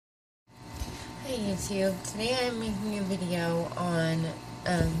YouTube. Today I'm making a video on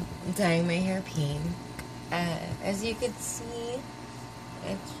dyeing my hair pink. As you can see,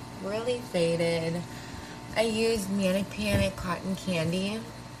 it's really faded. I used Manic Panic Cotton Candy,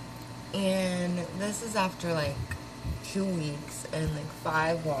 and this is after like 2 weeks and like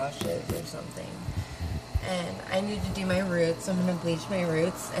 5 washes or something. And I need to do my roots, so I'm going to bleach my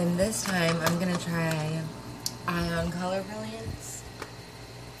roots, and this time I'm going to try Ion Color Brilliance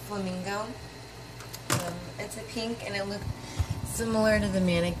Flamingo. It's a pink and it looked similar to the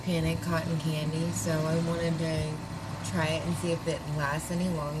Manic Panic Cotton Candy, so I wanted to try it and see if it lasts any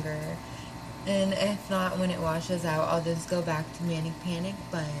longer. And if not, when it washes out, I'll just go back to Manic Panic,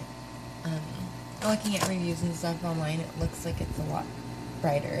 but looking at reviews and stuff online, it looks like it's a lot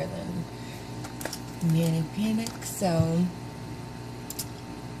brighter than Manic Panic, so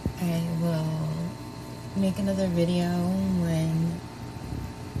I will make another video when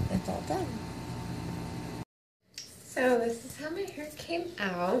it's all done. So this is how my hair came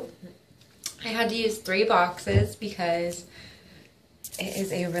out. I had to use 3 boxes because it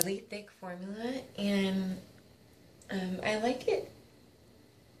is a really thick formula, and I like it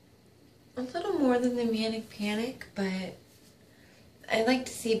a little more than the Manic Panic, but I like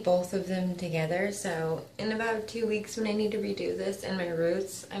to see both of them together. So in about 2 weeks, when I need to redo this and my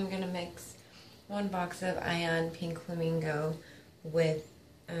roots, I'm going to mix 1 box of Ion Pink Flamingo with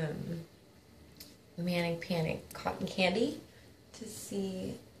Manic Panic Cotton Candy to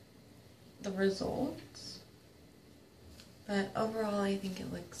see the results. But overall, I think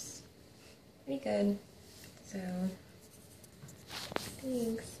it looks pretty good. So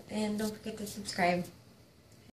thanks, and don't forget to subscribe.